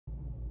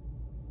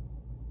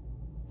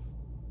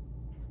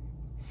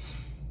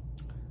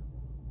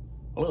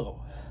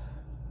Hello.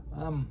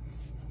 Um,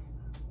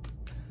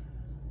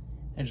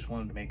 I just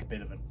wanted to make a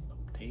bit of an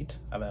update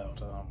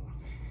about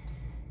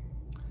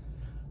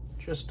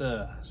just some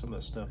of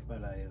the stuff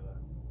that I've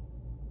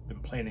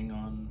been planning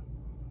on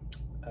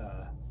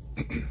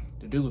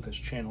to do with this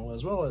channel,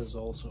 as well as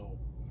also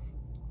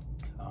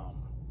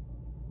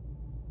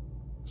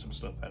some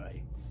stuff that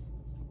I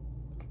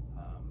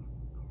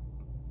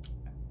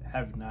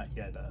have not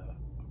yet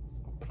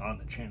put on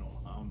the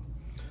channel.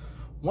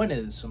 One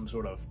is some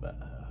sort of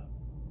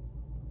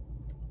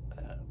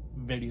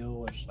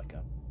video.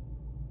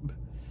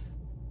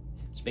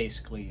 It's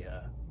basically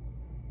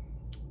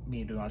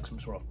me doing like some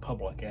sort of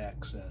public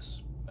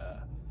access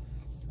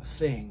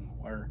thing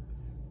where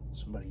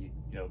somebody,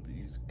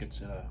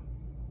 gets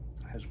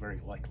has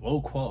very like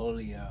low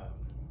quality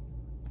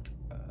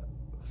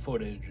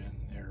footage, and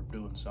they're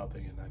doing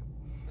something, and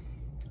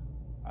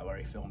I've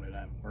already filmed it.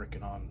 I'm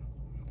working on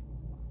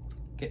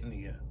getting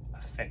the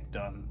effect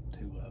done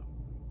to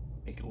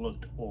make it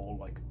look old,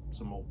 like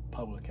some old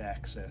public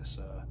access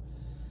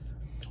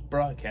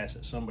broadcast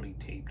that somebody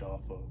taped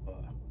off of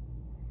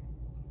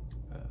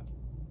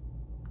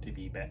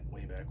TV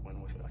way back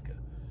when with like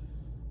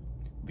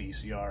a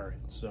VCR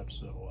and stuff.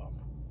 So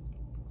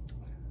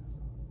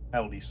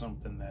that'll be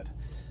something that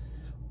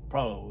will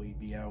probably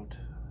be out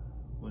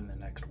within the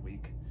next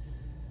week.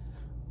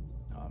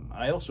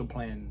 I also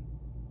plan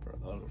for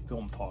a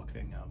film talk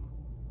thing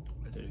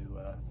to do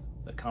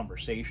the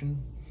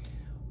conversation.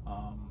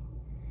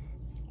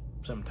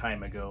 Some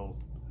time ago,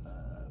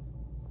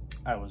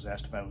 I was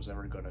asked if I was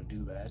ever going to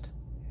do that,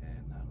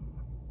 and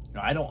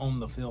I don't own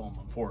the film,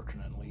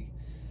 unfortunately.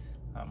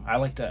 I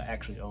like to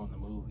actually own the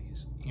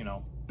movies,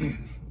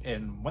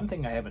 and one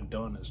thing I haven't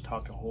done is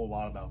talked a whole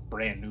lot about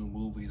brand new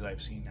movies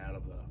I've seen out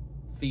of the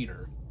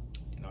theater.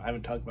 I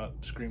haven't talked about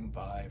Scream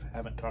 5,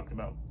 haven't talked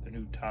about the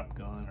new Top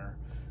Gun or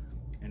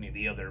any of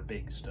the other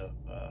big stuff,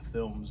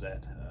 films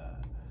that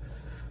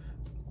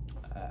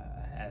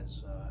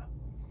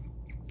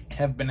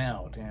have been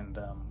out, and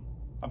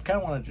I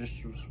kind of want to just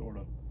sort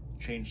of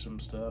change some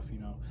stuff,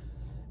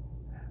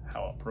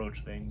 how I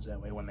approach things.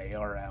 That way when they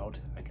are out,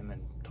 I can then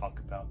talk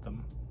about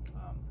them.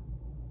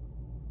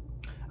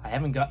 I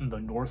haven't gotten The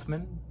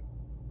Northman,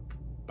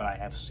 but I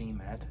have seen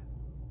that,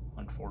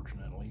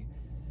 unfortunately.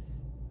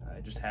 I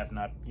just have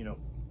not, and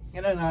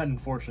not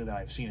unfortunately that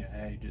I've seen it.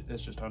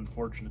 It's just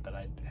unfortunate that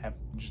I have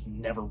just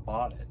never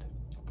bought it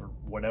for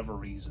whatever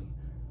reason.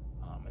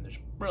 And there's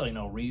really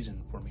no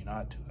reason for me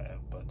not to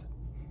have, but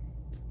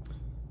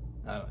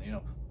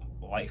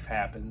life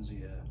happens.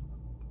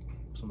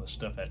 Some of the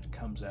stuff that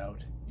comes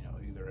out,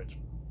 either it's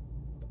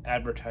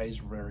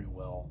advertised very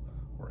well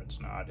or it's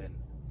not, and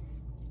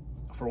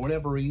for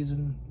whatever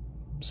reason,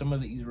 some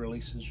of these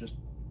releases just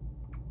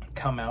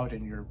come out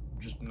and you're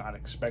just not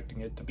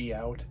expecting it to be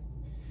out,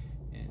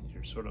 and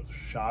you're sort of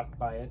shocked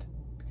by it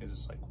because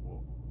it's like,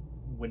 well,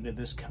 when did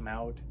this come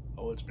out?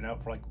 Oh, it's been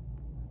out for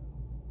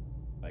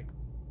like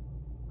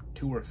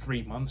 2 or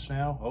 3 months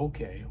now.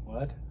 Okay,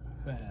 what?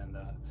 And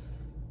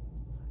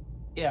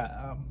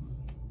yeah,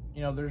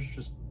 there's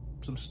just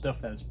some stuff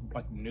that's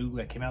like new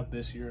that came out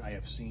this year I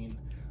have seen,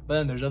 but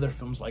then there's other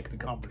films like The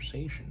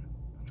Conversation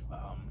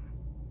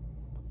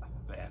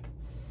that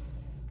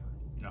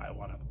I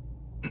want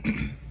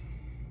to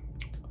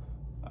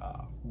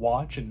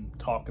watch and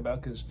talk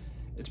about, because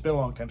it's been a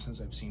long time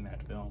since I've seen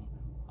that film.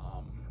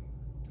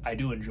 I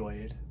do enjoy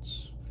it.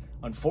 It's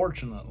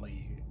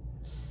unfortunately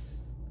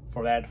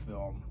for that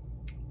film,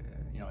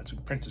 it's a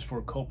Francis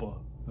Ford Coppola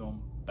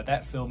film, but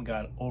that film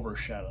got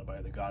overshadowed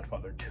by The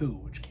Godfather 2,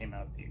 which came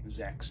out the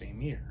exact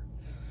same year.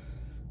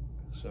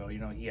 So,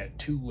 he had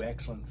 2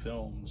 excellent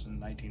films in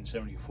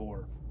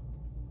 1974.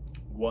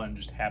 One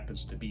just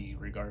happens to be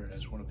regarded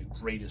as one of the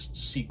greatest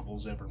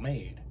sequels ever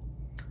made.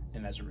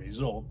 And as a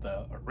result,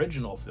 the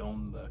original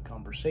film, The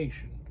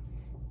Conversation,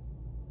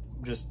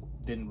 just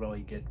didn't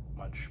really get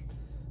much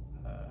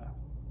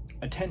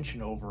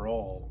attention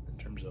overall in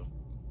terms of,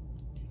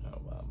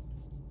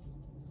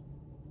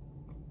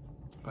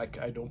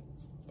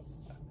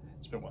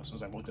 it's been a while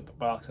since I've looked at the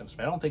box office,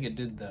 but I don't think it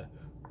did the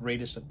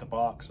greatest at the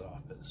box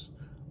office.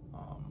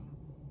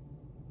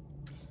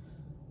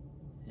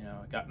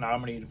 It got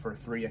nominated for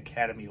 3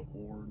 Academy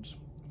Awards.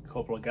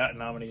 Coppola got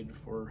nominated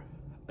for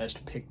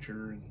Best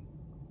Picture and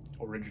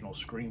Original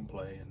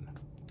Screenplay, and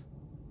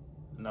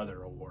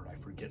another award. I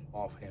forget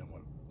offhand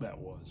what that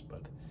was,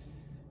 but,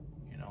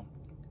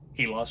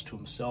 he lost to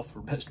himself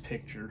for Best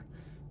Picture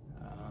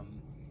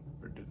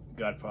for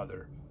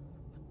Godfather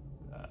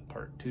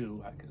Part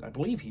 2. I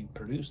believe he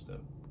produced The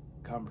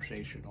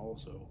Conversation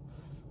also.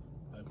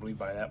 I believe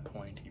by that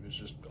point he was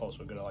just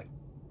also going to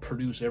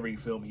produce every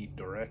film he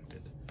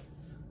directed.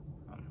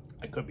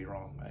 I could be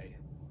wrong. I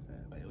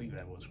believe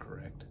that was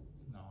correct.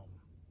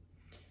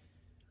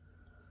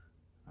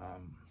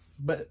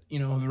 But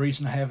the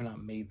reason I have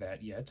not made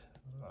that yet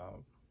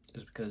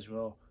is because,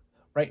 well,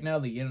 right now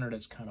the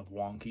internet's kind of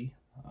wonky.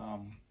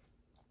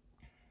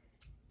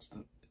 It's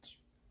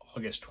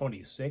August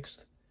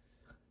 26th,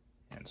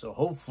 and so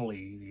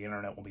hopefully the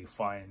internet will be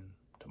fine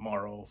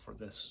tomorrow for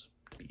this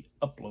to be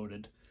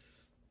uploaded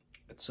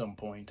at some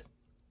point,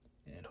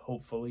 and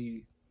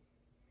hopefully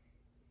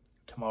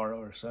tomorrow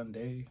or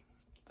Sunday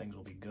things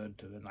will be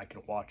good, and I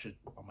can watch it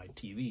on my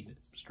TV,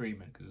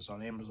 stream it, because it's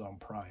on Amazon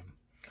Prime.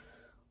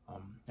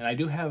 And I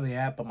do have the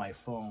app on my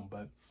phone,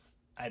 but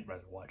I'd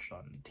rather watch it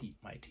on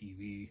my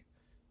TV,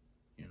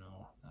 you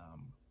know.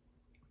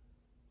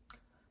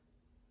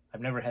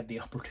 I've never had the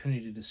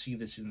opportunity to see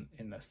this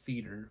in a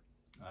theater.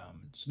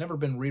 It's never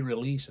been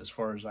re-released as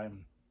far as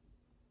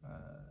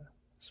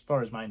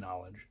my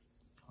knowledge.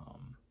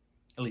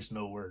 At least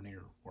nowhere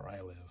near where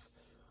I live.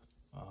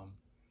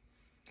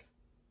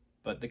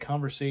 But The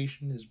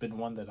Conversation has been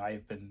one that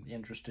I've been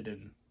interested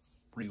in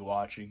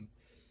rewatching.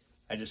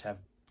 I just have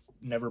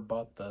never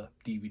bought the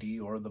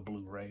DVD or the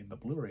Blu-ray. The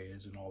Blu-ray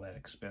isn't all that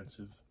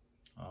expensive.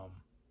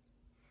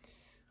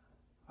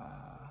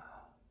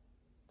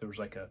 There was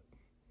like a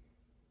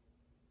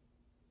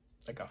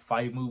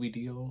 5-movie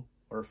deal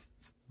or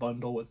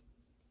bundle with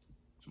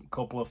some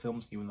Coppola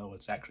films, even though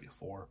it's actually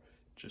 4,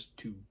 just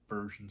 2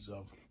 versions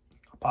of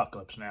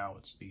Apocalypse Now.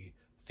 It's the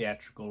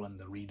theatrical and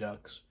the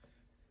Redux.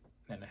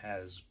 Then it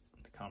has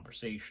The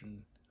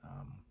Conversation.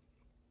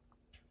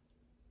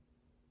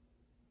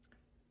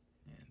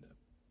 And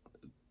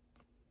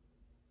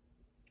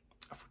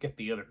I forget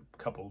the other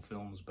couple of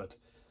films, but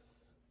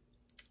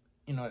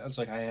you know, it's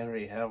like I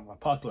already have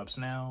Apocalypse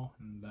Now,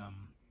 and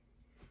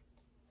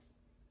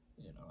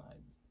you know, I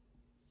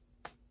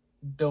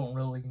don't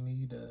really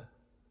need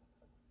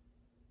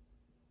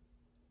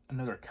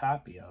another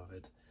copy of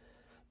it.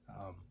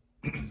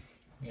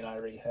 You know, I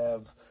already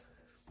have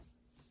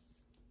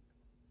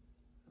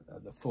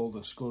the full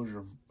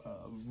disclosure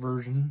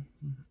version,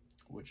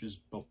 which is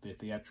both the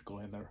theatrical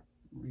and the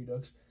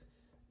Redux,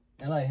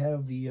 and I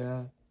have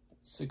the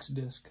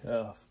 6-disc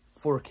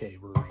 4K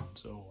version.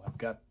 So I've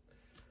got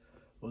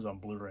those on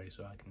Blu-ray,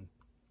 so I can,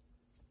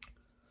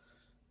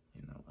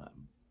 you know.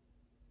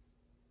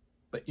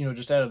 But you know,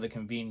 just out of the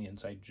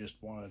convenience, I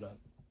just wanted to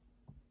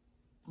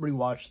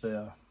rewatch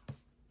the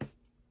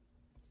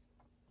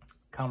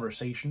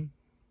Conversation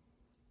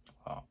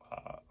on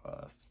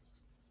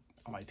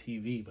my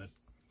TV. But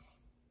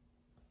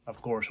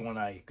of course, when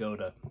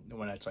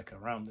it's like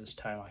around this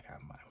time, like I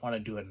want to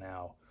do it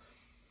now.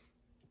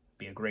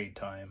 Be a great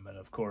time. But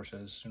of course,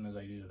 as soon as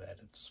I do that,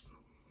 it's,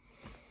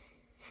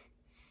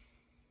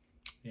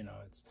 you know,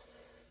 it's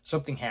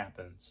something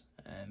happens,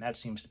 and that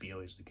seems to be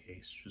always the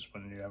case. Just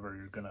whenever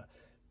you're gonna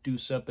do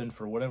something,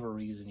 for whatever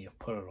reason, you've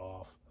put it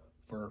off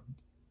for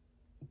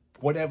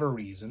whatever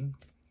reason.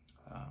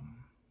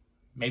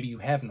 Maybe you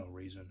have no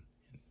reason,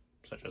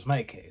 such as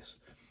my case.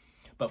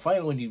 But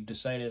finally, when you've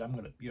decided, I'm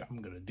gonna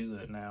do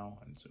it now,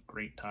 and it's a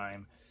great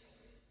time,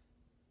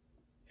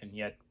 and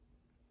yet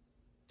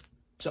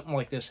something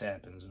like this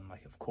happens, and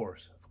like, of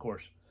course,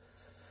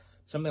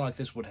 something like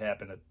this would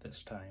happen at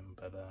this time.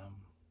 But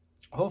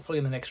hopefully,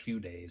 in the next few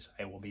days,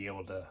 I will be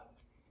able to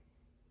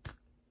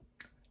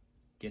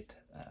get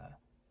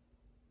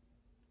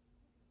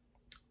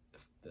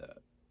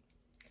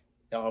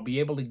I'll be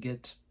able to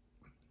get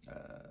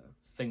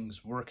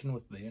things working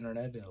with the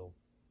internet. It'll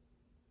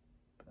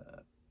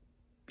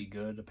be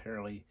good.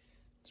 Apparently,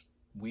 it's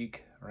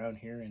weak around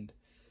here, and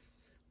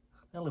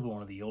I live in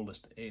one of the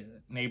oldest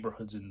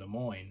neighborhoods in Des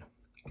Moines,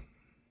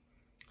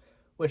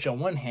 which on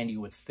one hand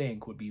you would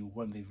think would be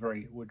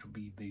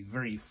the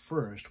very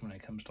first when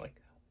it comes to like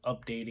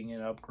updating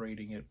and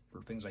upgrading it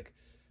for things like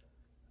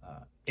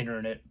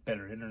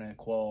better internet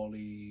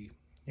quality,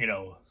 you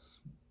know,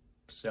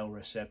 cell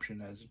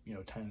reception as, you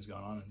know, time's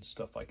gone on and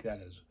stuff like that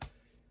is,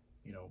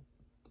 you know,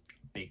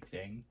 big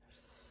thing.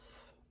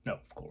 No,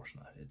 of course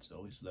not. It's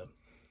always the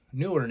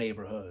newer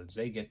neighborhoods.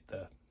 They get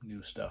the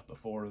new stuff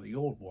before the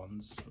old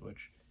ones,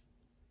 which,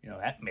 you know,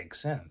 that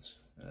makes sense.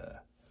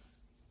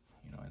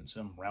 You know, in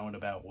some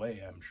roundabout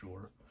way, I'm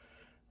sure.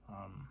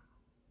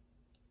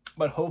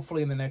 But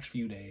hopefully in the next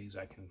few days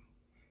I can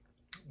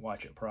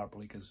watch it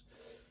properly, because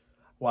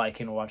while I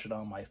can watch it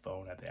on my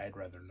phone, I'd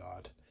rather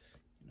not.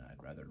 You know,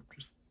 I'd rather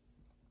just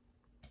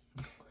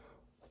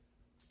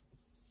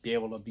be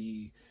able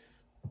to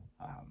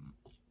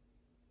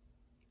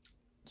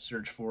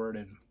search for it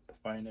and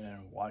find it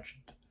and watch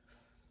it.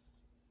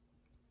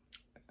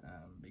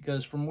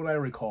 Because from what I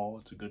recall,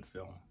 it's a good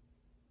film.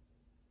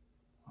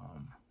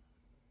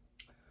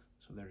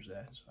 So there's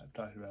that. So I've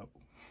talked about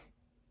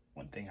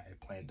one thing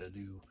I plan to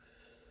do,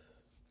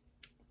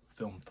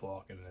 film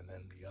talking, and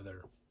then the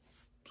other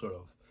sort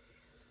of,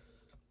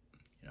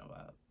 you know,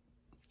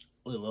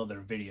 little other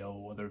video,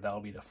 whether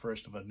that'll be the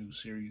first of a new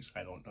series,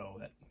 I don't know.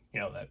 That, you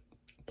know, that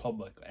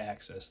public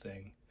access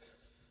thing,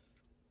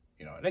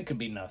 you know, and it could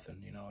be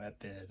nothing, you know, at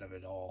the end of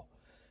it all.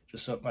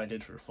 Just something I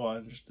did for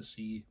fun, just to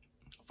see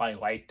if I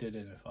liked it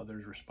and if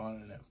others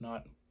responded, and if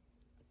not,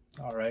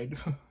 all right.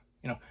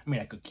 You know, I mean,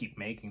 I could keep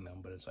making them,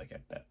 but it's like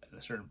at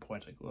a certain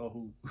point, it's like,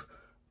 well,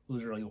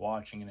 who's really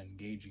watching and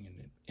engaging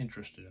and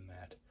interested in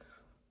that?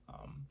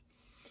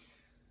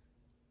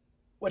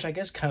 Which I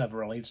guess kind of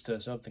relates to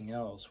something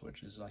else,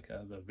 which is like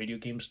the video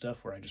game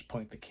stuff, where I just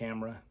point the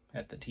camera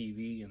at the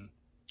TV and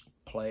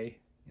play,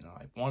 You know,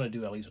 I want to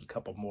do at least a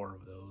couple more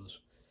of those.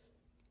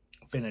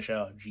 Finish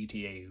out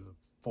GTA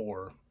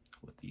 4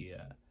 with the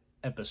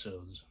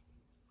episodes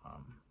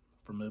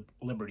from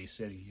Liberty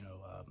City. You know,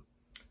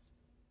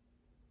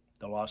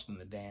 The Lost and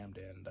the Damned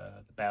and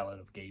The Ballad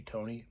of Gay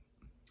Tony.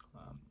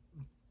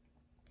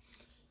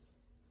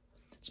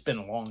 It's been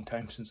a long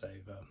time since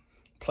I've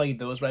played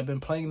those, but I've been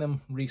playing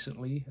them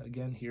recently,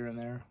 again, here and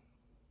there.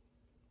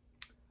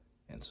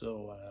 And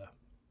so,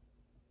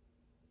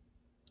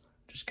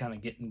 just kind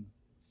of getting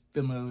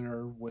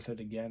familiar with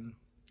it again.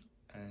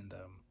 And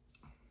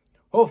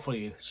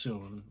hopefully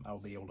soon I'll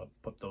be able to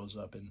put those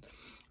up. And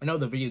I know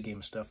the video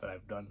game stuff that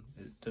I've done,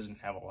 it doesn't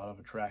have a lot of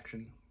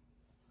attraction.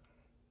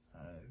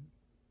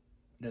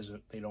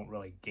 They don't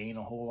really gain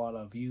a whole lot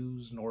of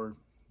views nor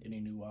any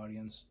new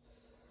audience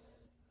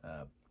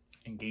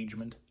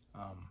engagement.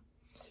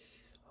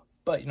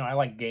 But, you know, I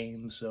like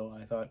games, so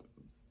I thought,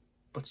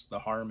 what's the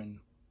harm in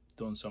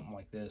doing something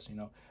like this? You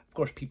know, of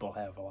course, people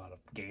have a lot of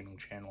gaming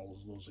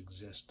channels, those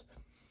exist.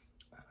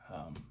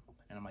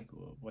 And I'm like,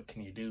 well, what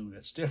can you do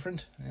that's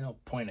different? And I'll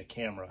point a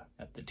camera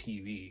at the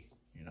TV,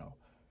 you know,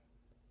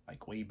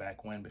 like way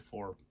back when,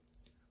 before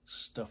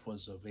stuff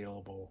was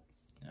available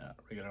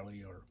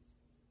regularly, or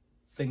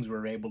things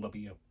were able to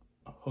be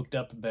hooked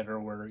up better,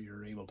 where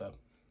you're able to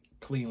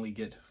cleanly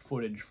get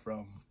footage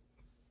from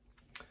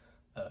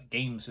a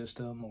game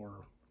system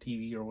or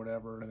TV or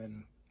whatever, and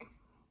then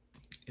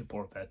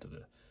import that to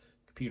the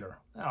computer.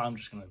 Now I'm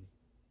just going to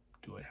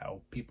do it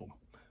how people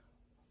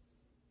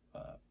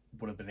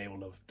would have been able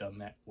to have done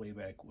that way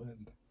back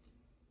when.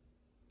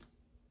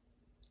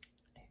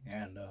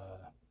 And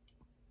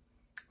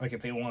like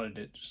if they wanted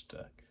it just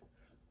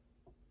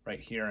right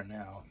here and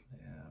now,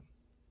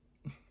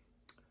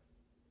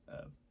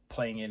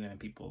 playing it in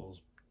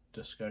people's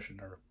discussion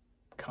or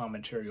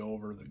commentary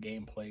over the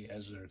gameplay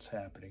as it's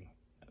happening,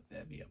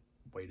 that'd be a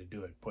way to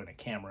do it. Point a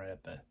camera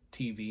at the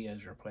TV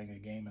as you're playing a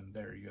game, and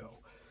there you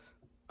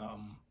go.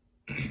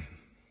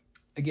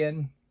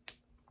 Again,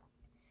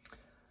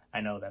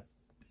 I know that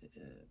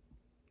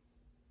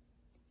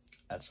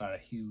that's not a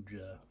huge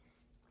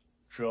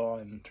draw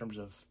in terms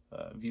of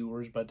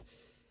viewers, but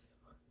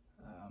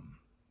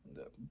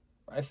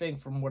I think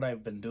from what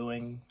I've been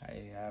doing,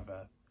 I have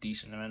a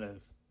decent amount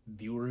of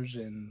viewers,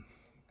 and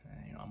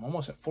you know, I'm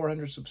almost at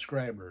 400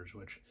 subscribers,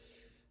 which,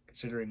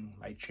 considering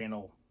my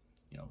channel,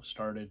 you know,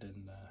 started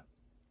in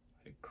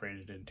I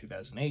created it in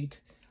 2008,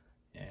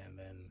 and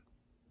then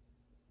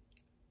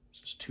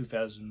since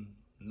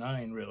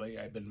 2009, really,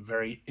 I've been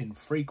very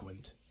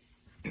infrequent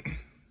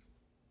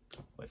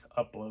with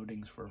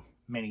uploadings for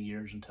many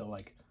years, until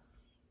like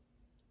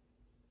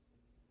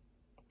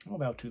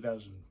about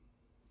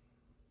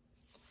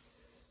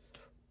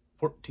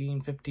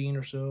 2014, 15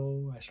 or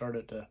so. I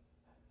started to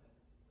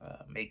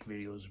make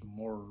videos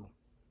more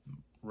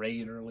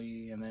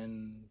regularly, and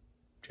then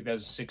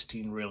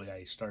 2016 really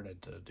I started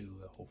to do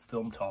the whole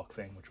film talk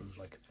thing, which was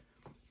like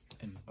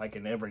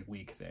an every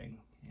week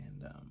thing.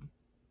 And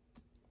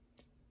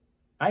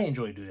I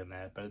enjoy doing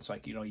that, but it's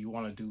like, you know, you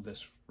want to do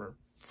this for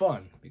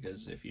fun,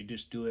 because if you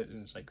just do it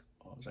and it's like,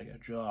 oh, it's like a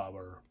job,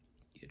 or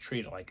you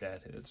treat it like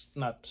that, it's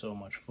not so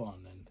much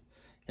fun. And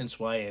hence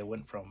why I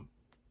went from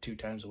 2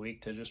 times a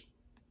week to just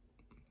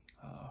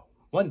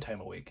 1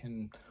 time a week.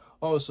 And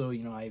also,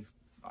 you know, I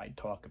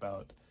talk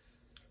about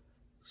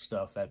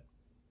stuff that,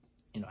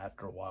 you know,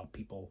 after a while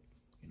people,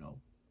 you know,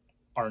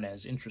 aren't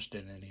as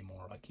interested in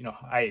anymore. Like, you know,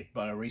 I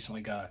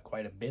recently got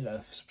quite a bit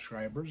of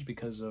subscribers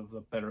because of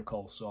the Better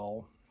Call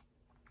Saul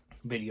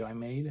video I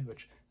made,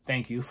 which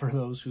thank you for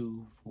those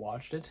who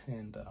watched it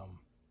and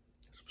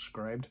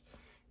subscribed.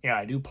 Yeah,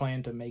 I do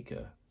plan to make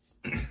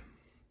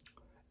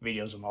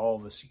videos on all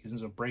of the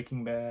seasons of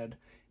Breaking Bad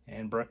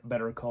and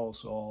Better Call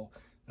Saul,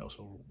 and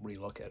also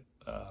look at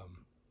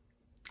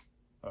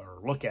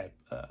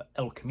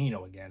El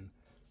Camino again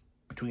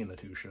between the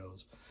 2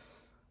 shows.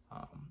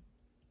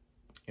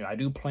 You know, I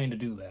do plan to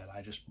do that.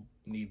 I just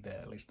need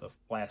at least the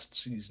last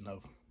season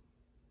of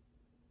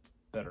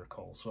Better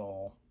Call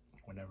Saul,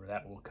 whenever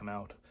that will come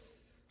out.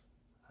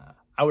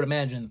 I would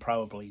imagine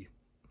probably,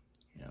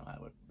 you know,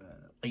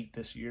 late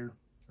this year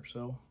or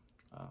so.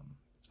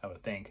 I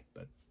would think,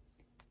 but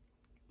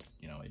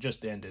you know, it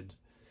just ended,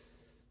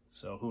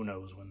 so who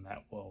knows when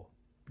that will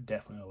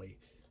definitely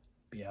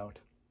be out.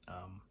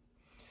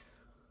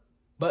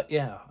 But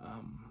yeah,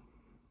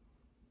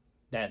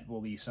 that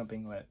will be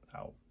something that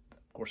I'll,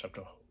 of course, have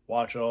to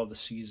watch all the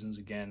seasons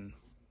again,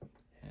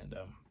 and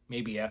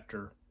maybe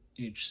after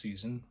each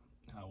season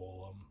I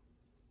will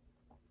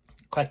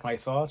collect my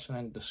thoughts and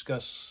then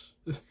discuss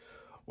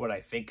what I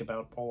think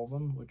about all of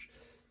them, which,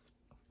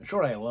 I'm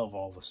sure I love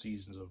all the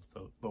seasons of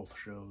both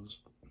shows.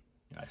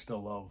 I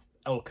still love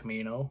El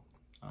Camino,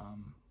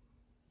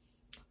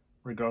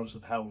 regardless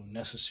of how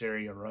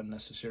necessary or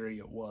unnecessary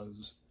it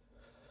was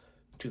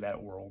to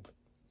that world.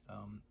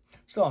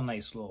 Still a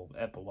nice little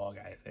epilogue,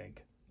 I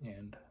think,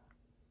 and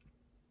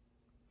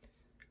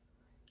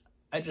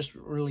I just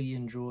really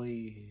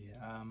enjoy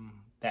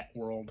that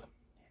world,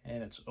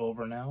 and it's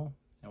over now.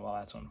 And while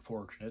that's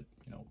unfortunate,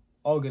 you know,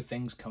 all good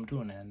things come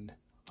to an end.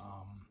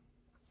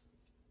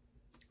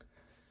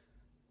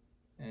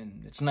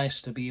 And it's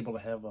nice to be able to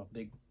have a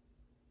big,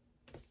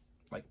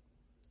 like,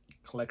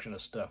 collection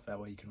of stuff. That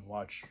way you can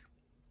watch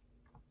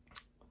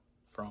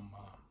from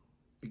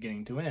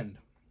beginning to end.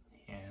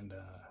 And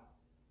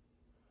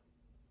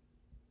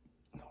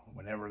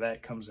whenever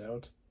that comes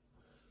out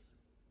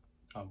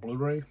on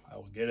Blu-ray, I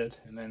will get it.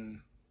 And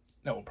then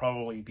that will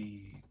probably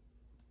be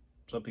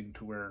something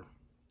to where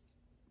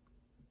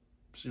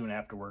soon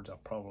afterwards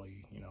I'll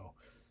probably, you know,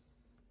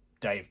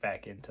 dive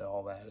back into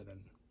all that and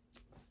then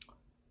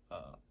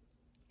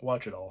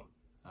watch it all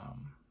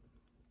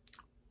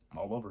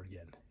over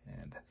again.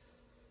 And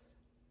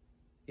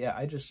yeah,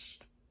 I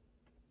just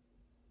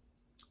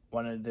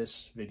wanted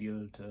this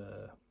video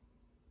to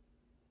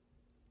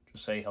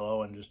just say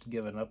hello and just to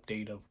give an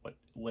update of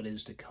what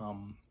is to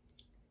come,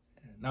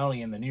 not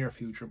only in the near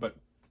future but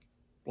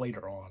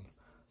later on.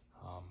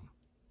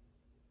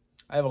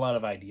 I have a lot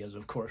of ideas,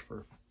 of course,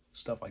 for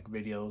stuff like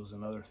videos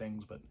and other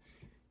things, but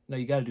you know,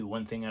 you got to do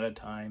one thing at a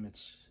time.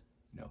 It's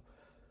you know,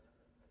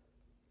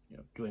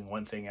 doing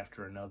one thing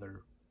after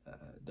another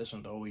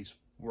doesn't always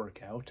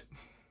work out,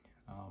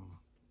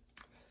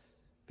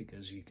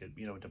 because you could,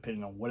 you know,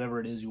 depending on whatever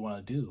it is you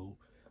want to do,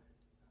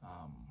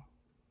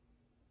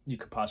 you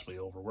could possibly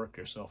overwork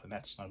yourself, and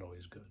that's not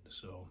always good.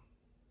 So,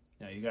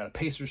 you know, you got to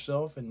pace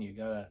yourself, and you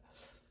got to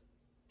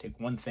take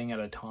one thing at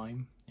a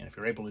time. And if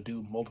you're able to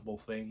do multiple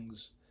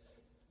things,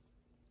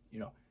 you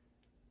know,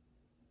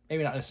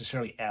 maybe not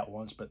necessarily at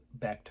once, but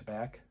back to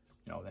back,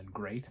 you know, then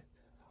great.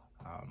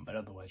 But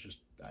otherwise, just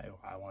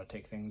I want to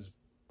take things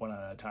one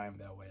at a time.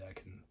 That way I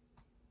can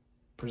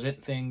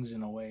present things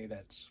in a way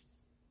that's,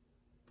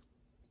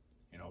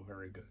 you know,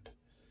 very good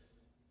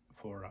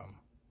for,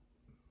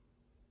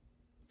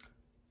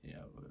 you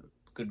know,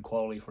 good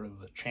quality for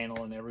the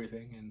channel and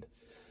everything, and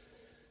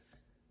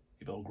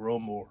it'll grow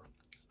more.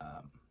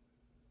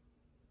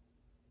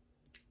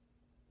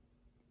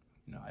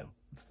 You know, I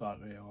thought,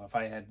 you know, if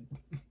I had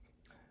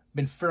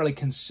been fairly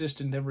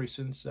consistent ever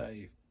since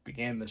I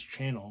began this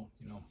channel,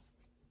 you know,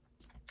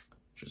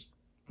 just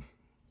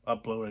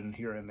uploading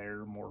here and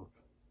there more,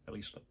 at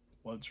least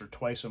once or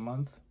twice a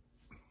month,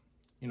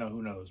 you know,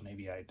 who knows,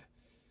 maybe I'd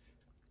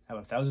have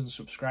 1,000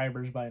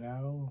 subscribers by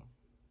now,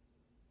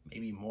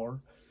 maybe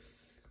more.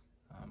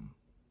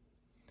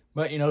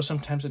 But, you know,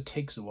 sometimes it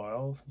takes a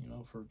while, you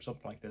know, for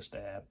something like this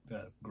to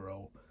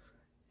grow.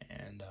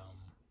 And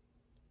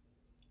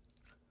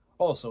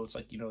also, it's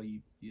like, you know,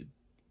 you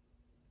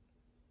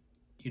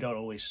don't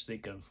always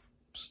think of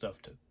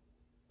stuff to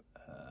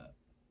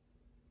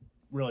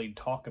really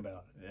talk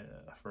about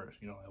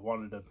first. You know, I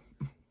wanted to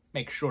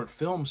make short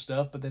film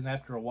stuff, but then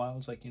after a while,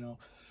 it's like, you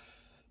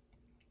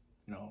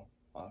know,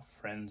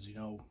 friends, you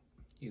know,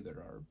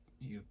 either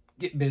you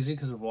get busy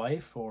because of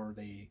life, or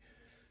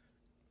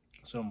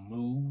some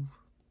move,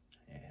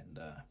 and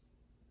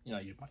you know,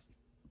 you might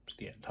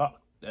stay in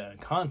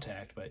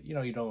contact, but you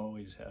know, you don't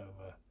always have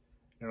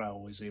you're not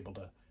always able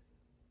to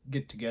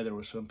get together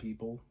with some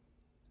people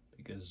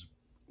because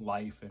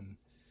life and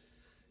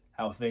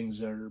how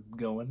things are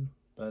going.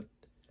 But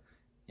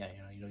yeah,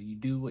 you know, you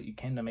do what you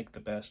can to make the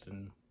best,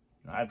 and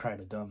you know, I've tried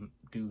to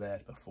do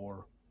that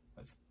before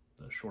with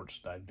the shorts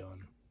that I've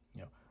done.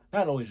 You know,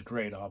 not always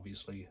great,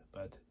 obviously,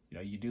 but you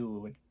know, you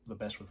do the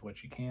best with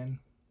what you can,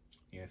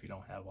 even if you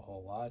don't have a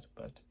whole lot.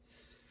 But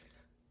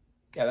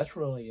yeah, that's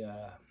really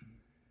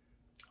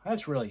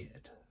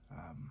it.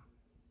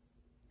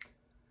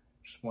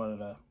 Just wanted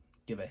to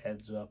give a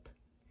heads up,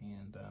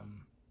 and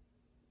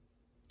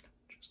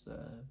just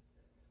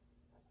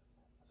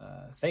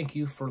thank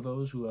you for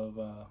those who have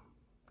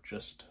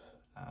just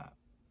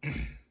you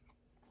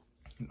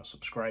know,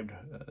 subscribed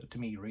to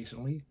me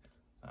recently.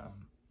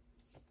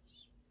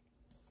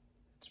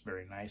 It's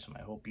very nice, and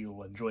I hope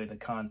you'll enjoy the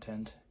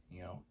content.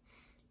 You know,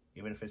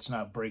 even if it's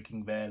not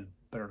Breaking Bad,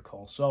 Better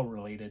Call Saul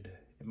related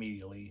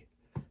immediately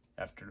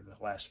after the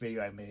last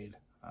video I made,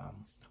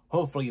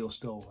 hopefully you'll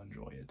still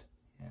enjoy it.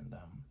 And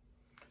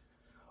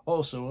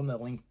also, in the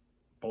link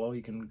below,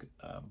 you can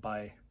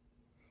buy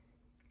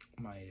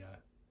my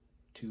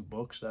 2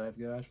 books that I've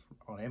got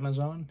on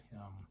Amazon,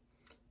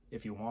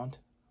 if you want.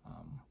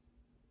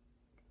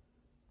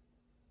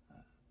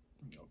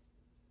 You know,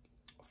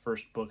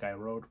 first book I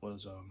wrote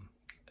was a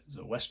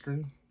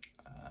Western,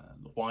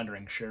 The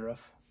Wandering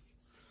Sheriff.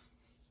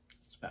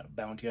 It's about a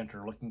bounty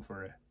hunter looking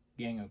for a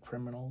gang of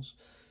criminals.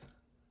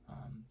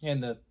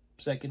 And the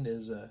second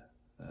is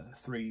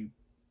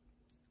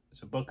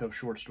it's a book of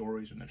short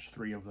stories, and there's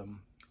 3 of them.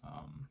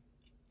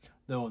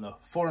 Though in the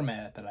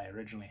format that I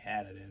originally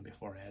had it in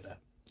before I had to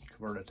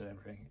convert it to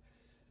everything,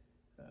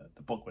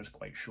 the book was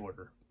quite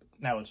shorter.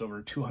 Now it's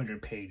over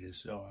 200 pages,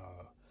 so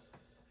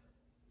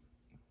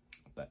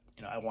but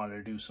you know, I wanted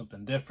to do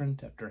something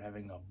different after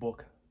having a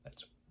book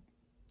that's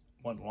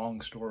one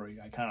long story.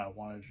 I kind of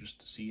wanted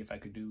just to see if I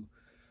could do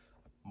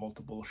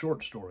multiple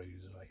short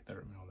stories like that,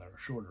 you know, that are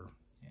shorter.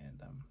 And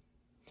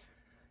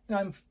you know,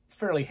 I'm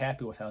fairly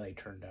happy with how they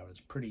turned out. It's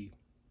pretty,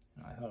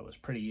 you know, I thought it was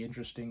pretty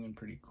interesting and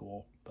pretty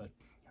cool, but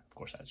of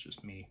course that's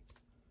just me.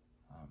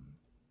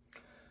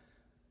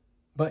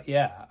 But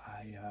yeah,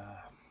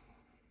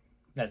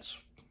 that's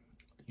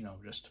you know,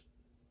 just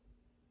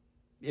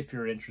if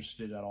you're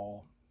interested at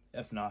all.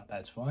 If not,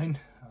 that's fine.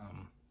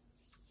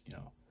 You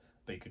know,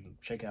 but you can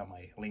check out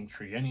my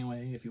Linktree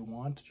anyway if you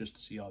want, just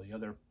to see all the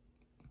other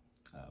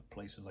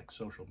places like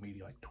social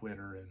media, like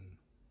Twitter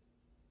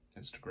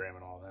and Instagram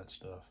and all that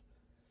stuff.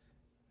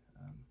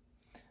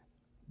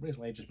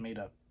 Recently, I just made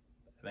an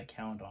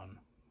account on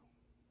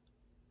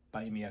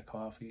Buy Me a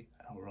Coffee.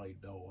 I don't really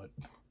know what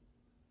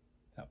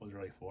that was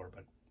really for,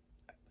 but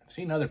I've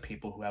seen other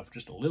people who have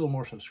just a little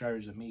more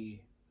subscribers than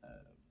me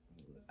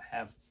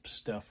have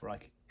stuff where I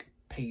could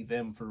pay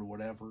them for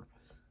whatever.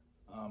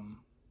 Of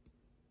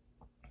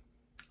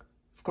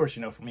course,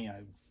 you know, for me,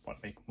 I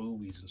want to make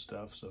movies and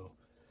stuff, so,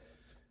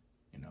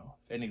 you know,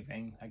 if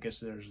anything, I guess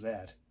there's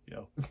that, you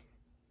know.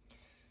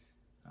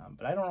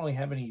 But I don't really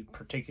have any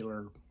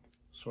particular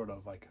sort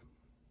of like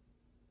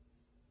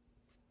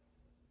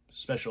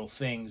special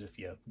things if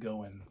you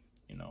go and,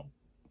 you know,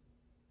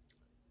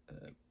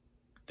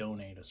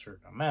 donate a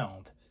certain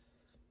amount,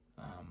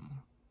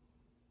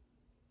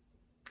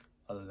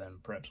 other than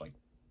perhaps like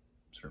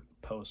certain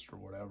posts or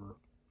whatever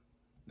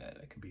that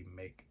it could be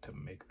make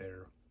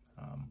there.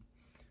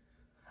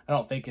 I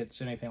don't think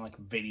it's anything like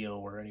video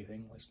or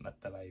anything. At least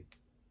not that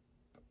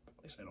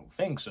at least I don't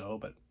think so,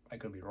 but I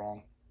could be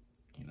wrong.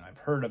 You know, I've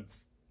heard of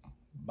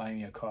Buy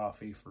Me a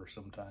Coffee for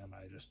some time.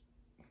 I just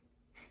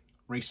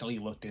recently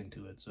looked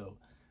into it, so,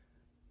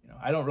 you know,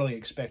 I don't really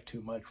expect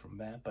too much from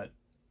that, but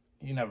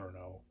you never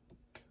know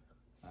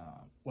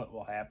what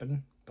will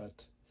happen.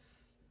 But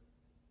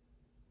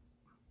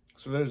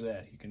so there's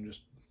that. You can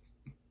just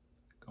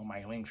go on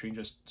my Linktree and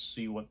just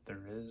see what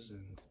there is,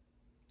 and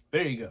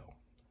there you go.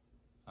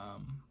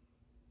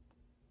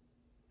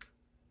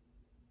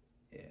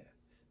 Yeah,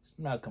 it's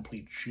not a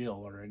complete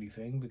shill or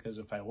anything, because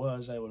if I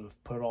was, I would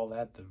have put all that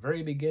at the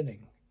very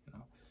beginning. You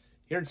know,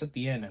 here it's at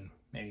the end, and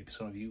maybe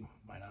some of you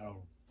might not have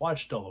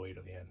watched all the way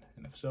to the end,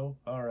 and if so,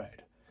 all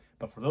right.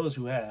 But for those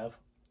who have,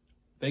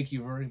 thank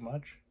you very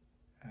much,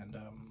 and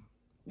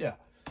yeah,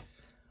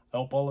 I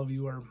hope all of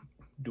you are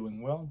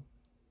doing well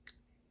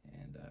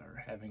and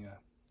are having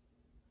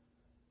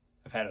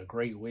I've had a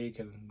great week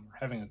and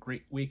having a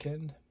great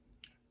weekend,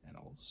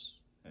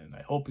 and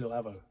I hope you'll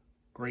have a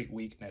great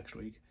week next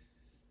week,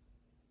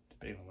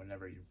 depending on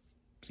whenever you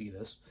see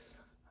this.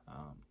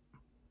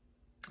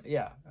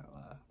 Yeah,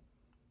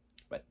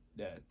 but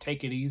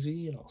take it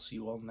easy, and I'll see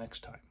you all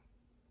next time.